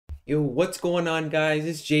Yo, what's going on, guys?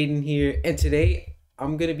 It's Jaden here, and today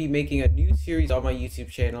I'm gonna be making a new series on my YouTube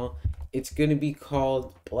channel. It's gonna be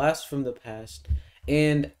called Blast from the Past,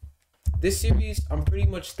 and this series I'm pretty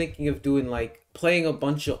much thinking of doing like playing a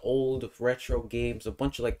bunch of old retro games, a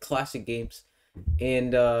bunch of like classic games,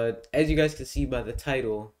 and as you guys can see by the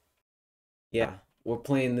title, yeah, we're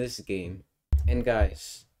playing this game. And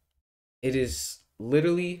guys, it is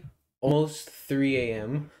literally almost 3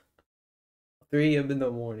 a.m. 3 a.m. in the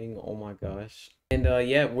morning. Oh my gosh. And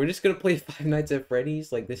yeah, we're just gonna play Five Nights at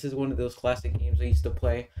Freddy's. Like, this is one of those classic games I used to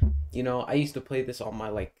play. You know, I used to play this on my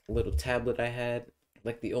like little tablet I had,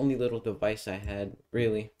 like the only little device I had,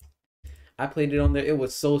 really. I played it on there. It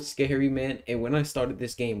was so scary, man. And when I started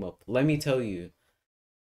this game up, let me tell you,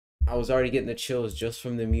 I was already getting the chills just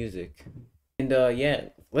from the music. And yeah,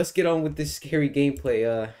 let's get on with this scary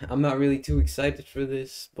gameplay. I'm not really too excited for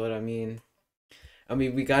this, but I mean,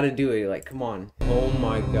 we gotta do it. Like, come on. Oh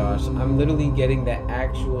my gosh, I'm literally getting the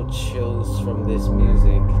actual chills from this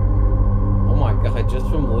music. Oh my god, just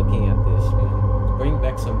from looking at this, man. Bring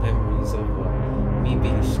back some memories of me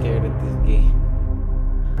being scared at this game.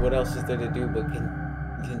 What else is there to do but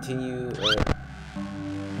continue?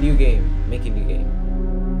 New game. Make a new game.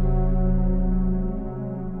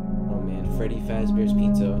 Oh man, Freddy Fazbear's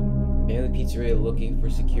Pizza. Family Pizzeria looking for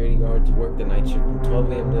security guard to work the night shift from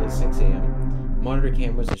 12 a.m. to 6 a.m. Monitor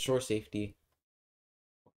cameras, ensure safety.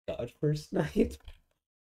 Oh god, first night.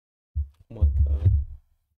 Oh my god.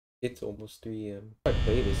 It's almost 3 a.m. I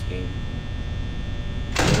play this game.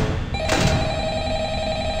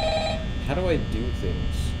 How do I do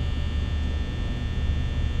things?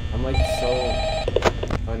 I'm like so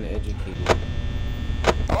uneducated.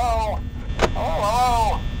 Hello?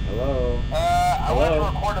 Hello? Hello? I want to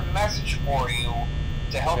record a message for you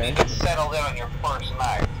to help you get settled in on your first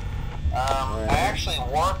night. Right. I actually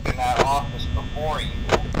worked in that office before you.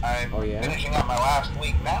 I'm finishing up my last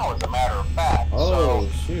week now, as a matter of fact. Oh, so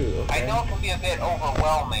shoot. Okay. I know it can be a bit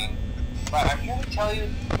overwhelming, but I'm here to tell you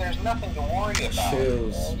there's nothing to worry about.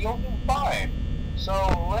 You'll do fine.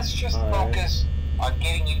 So let's just focus on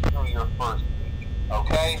getting you through your first week,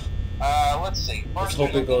 okay? Let's see. First,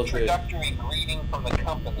 there's an introductory greeting from the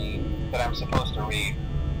company that I'm supposed to read.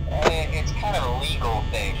 It's kind of a legal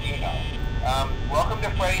thing, you know. Welcome to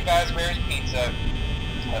Freddy Fazbear's Pizza,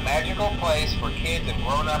 a magical place for kids and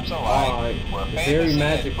grown-ups alike. Where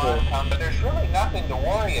fantasy and fun come, but there's really nothing to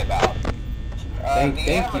worry about. The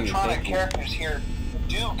animatronic characters here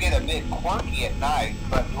do get a bit quirky at night,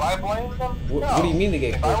 but do I blame them? No. What do you mean they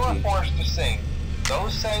get quirky? If I were forced to sing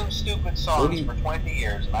those same stupid songs for 20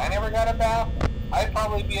 years and I never got a bath, I'd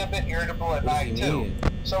probably be a bit irritable at night too.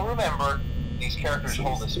 So remember, these characters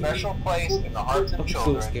hold a special place in the hearts of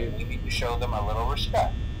children, and we need to show them a little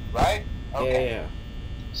respect, right? Okay. Yeah.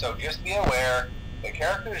 So just be aware, the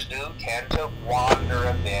characters do tend to wander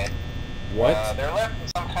a bit. What? They're left in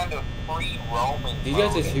some kind of free roaming mode. Do you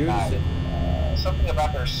guys just hear this? Something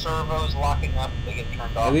about their servos locking up, they get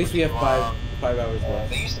turned off. At least we have five hours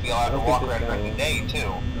left. They used to be allowed to walk around during the day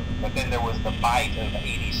too, but then there was the bite of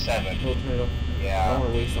 87. No, turn it off. Yeah. I don't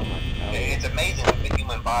want to waste all my power. It's amazing that the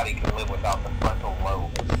human body can live without the frontal lobe,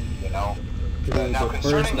 you know? Now, the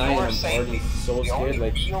first night I'm already so scared,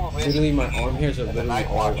 like, literally my arm hairs are literally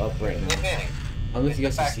all up right now. Unless you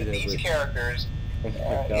guys can see that. These characters, if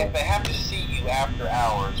they have to see you after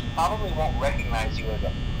hours, probably won't recognize you as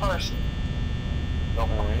a person.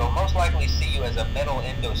 They'll most likely see you as a metal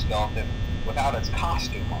endoskeleton without its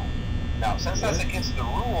costume on. Now, since that's against the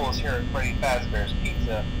rules here at Freddy Fazbear's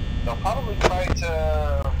Pizza, they'll probably try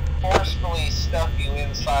to forcefully stuff you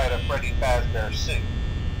inside a Freddy Fazbear suit.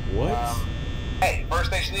 What? Hey, first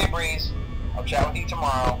station of the breeze. I'll chat with you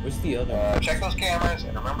tomorrow. What's the other? Check those cameras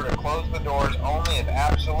and remember to close the doors only if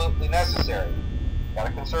absolutely necessary.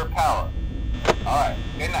 Gotta conserve power. Alright,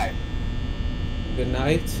 good night. Good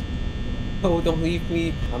night. Oh, don't leave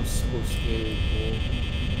me. I'm so scared, bro.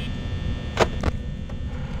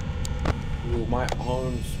 Ooh, my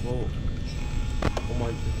arms. Whoa. Oh my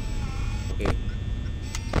god. Okay.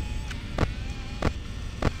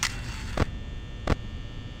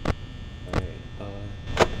 Alright,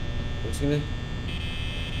 I'm just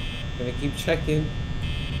gonna keep checking.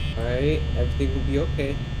 Alright, everything will be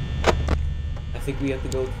okay. I think we have to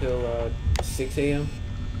go till 6 a.m.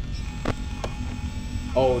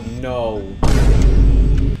 Oh no.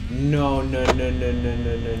 No.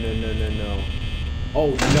 Oh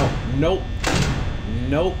no. Nope.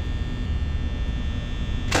 Nope.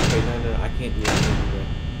 Okay, no, I can't do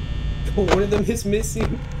that. One of them is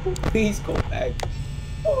missing. Please go back.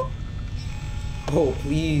 Oh,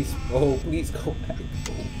 please. Oh, please go back.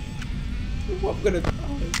 Oh, I'm gonna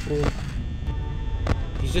die.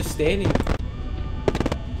 He's just standing.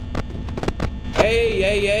 Hey,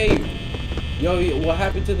 hey, hey! Yo, what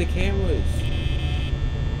happened to the cameras?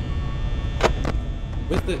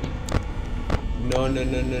 Where's the... No, no,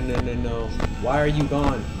 no, no, no, no, no. Why are you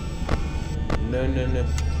gone? No, no, no.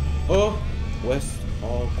 Oh! West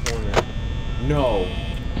Hall Corner. No.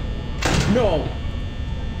 No!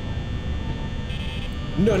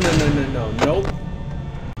 No, no, no, no, no. Nope.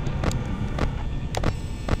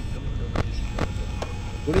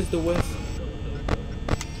 What is the West?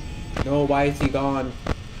 No, why is he gone?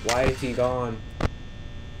 Why is he gone?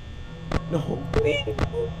 No, please.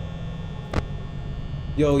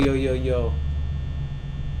 Yo, yo, yo, yo.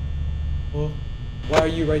 Oh, why are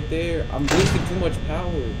you right there? I'm wasting too much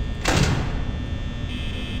power.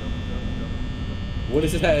 What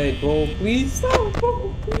is that, bro? Please stop,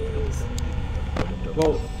 bro. Please.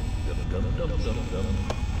 Bro.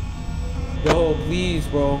 Yo, please,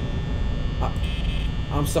 bro.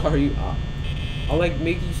 I'm sorry. I'll like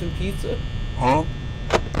make you some pizza. Huh?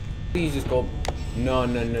 Please just go. No,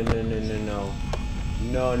 no, no, no, no, no, no.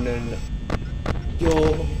 No, no, no.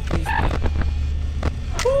 Yo, please.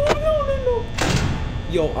 Oh, no, no, no.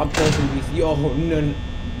 Yo, I'm closing these. Yo, no, no.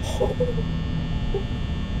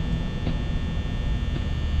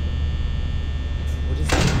 What is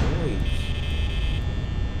that noise?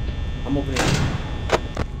 I'm opening.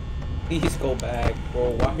 Please go back,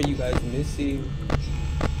 bro. Why are you guys missing?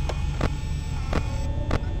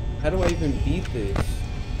 How do I even beat this?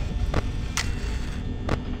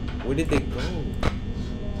 Where did they go?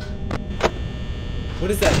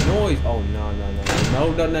 What is that noise? Oh, no, no, no,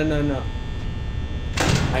 no, no, no, no, no.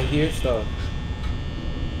 I hear stuff.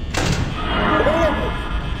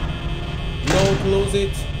 No, close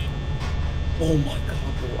it. Oh my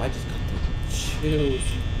god, bro. I just got the chills.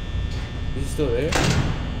 Is he still there?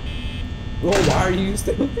 Bro, why are you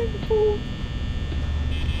still there, bro?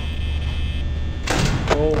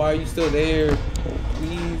 Bro, why are you still there? Oh,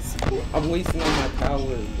 please. I'm wasting all my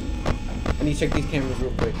power. I need to check these cameras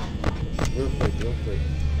real quick. Real quick, real quick.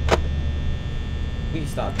 Please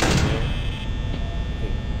stop being there.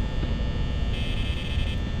 Okay.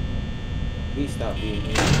 Please stop being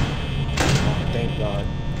here. Oh, thank God.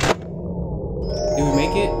 Did we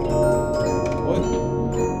make it? What?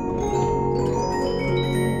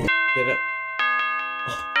 Did I?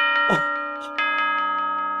 Oh. Oh.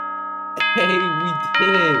 Hey, we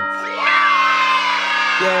did it!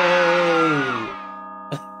 Yay!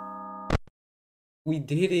 We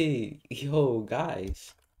did it! Yo,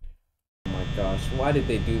 guys. Oh my gosh, why did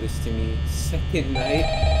they do this to me? Second night?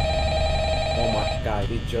 Oh my god,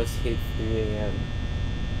 it just hit 3 a.m.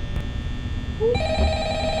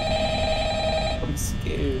 I'm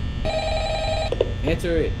scared.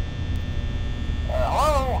 Answer it.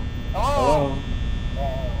 Hello? Hello?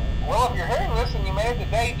 Well, if you're hearing this and you made it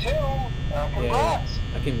to day 2, congrats.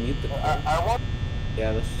 Yeah, I can mute the phone. I want...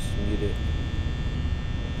 Yeah, let's just mute it.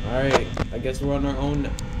 Alright, I guess we're on our own.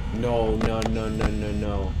 No, no, no, no, no,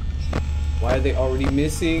 no. Why are they already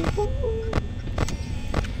missing?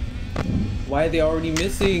 Why are they already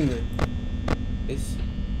missing? It's...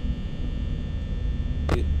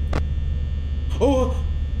 Oh!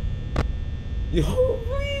 Yo,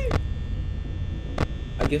 please!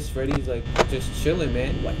 I guess Freddy's like just chilling,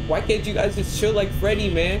 man. Like, why can't you guys just chill like Freddy,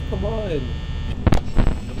 man? Come on.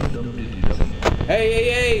 Hey,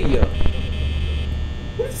 hey, hey!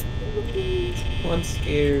 I'm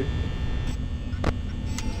scared.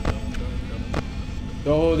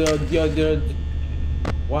 Oh,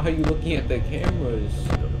 why are you looking at the cameras?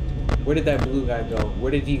 Where did that blue guy go?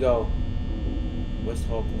 Where did he go? West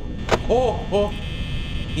Hall Corner. Oh, oh!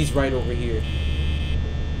 He's right over here.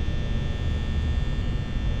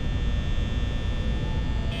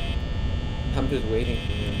 I'm just waiting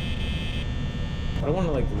for him. I don't want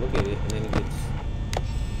to like look at it and then he gets...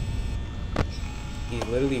 He's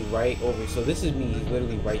literally right over. So this is me. He's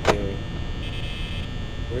literally right there.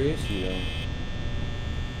 Where is he though?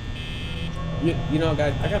 You know,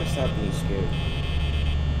 guys, I gotta stop being scared.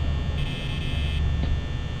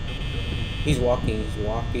 He's walking. He's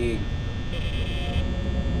walking.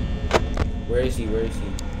 Where is he? Where is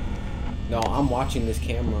he? No, I'm watching this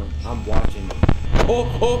camera. I'm watching. Oh,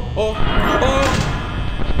 oh, oh, oh!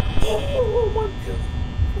 Oh my god!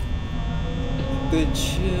 The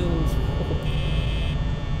chills.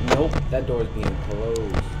 Nope, that door's being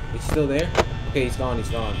closed. He's still there? Okay, he's gone, he's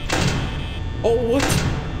gone. Oh, what?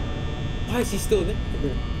 Why is he still there?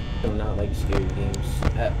 I'm not like scary games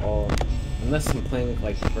at all. Unless I'm playing with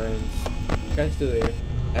like friends. You guys still there?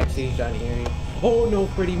 Actually, he's trying to hear you. Oh no,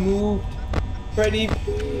 Freddy moved! Freddy,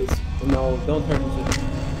 please! Oh, no, don't turn into...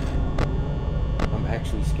 I'm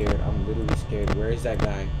actually scared. I'm literally scared. Where is that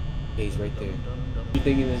guy? Okay, he's right there.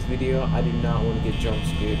 Everything in this video, I do not want to get jump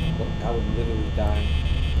scared. I would literally die.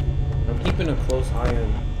 I'm keeping a close eye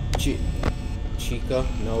on Chica.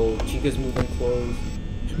 No, Chica's moving close.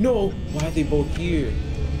 No, why are they both here?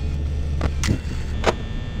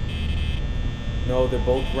 No, they're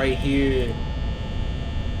both right here.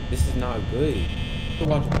 This is not good. I have to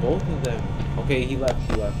watch both of them. Okay, he left.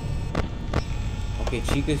 Okay,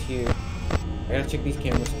 Chica's here. I gotta check these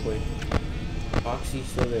cameras quick. Foxy's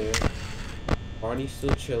still there. Barney's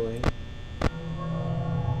still chilling.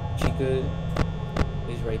 Chica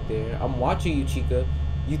is right there. I'm watching you, Chica.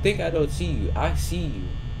 You think I don't see you? I see you.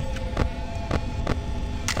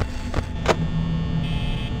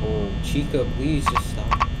 Oh, Chica, please just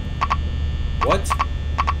stop. What?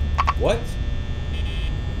 What?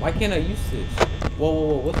 Why can't I use this?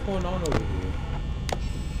 Whoa, what's going on over here?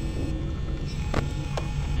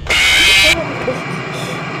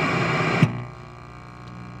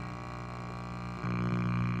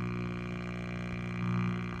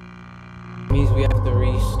 Means we have to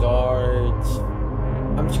restart.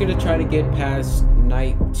 I'm just gonna try to get past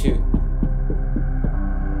night 2.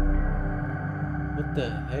 What the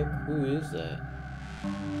heck? Who is that?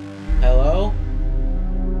 Hello?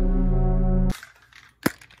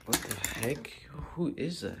 What the heck? Who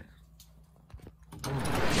is that?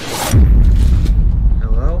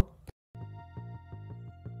 Hello?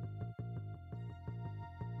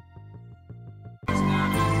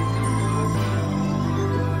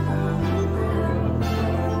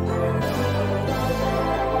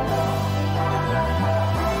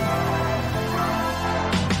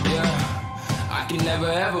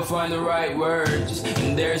 Never ever find the right words,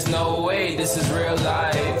 and there's no way this is real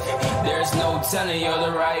life. There's no telling you're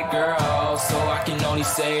the right girl, so I can only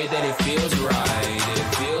say that it feels right.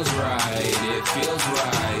 It feels right. It feels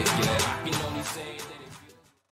right. Yeah.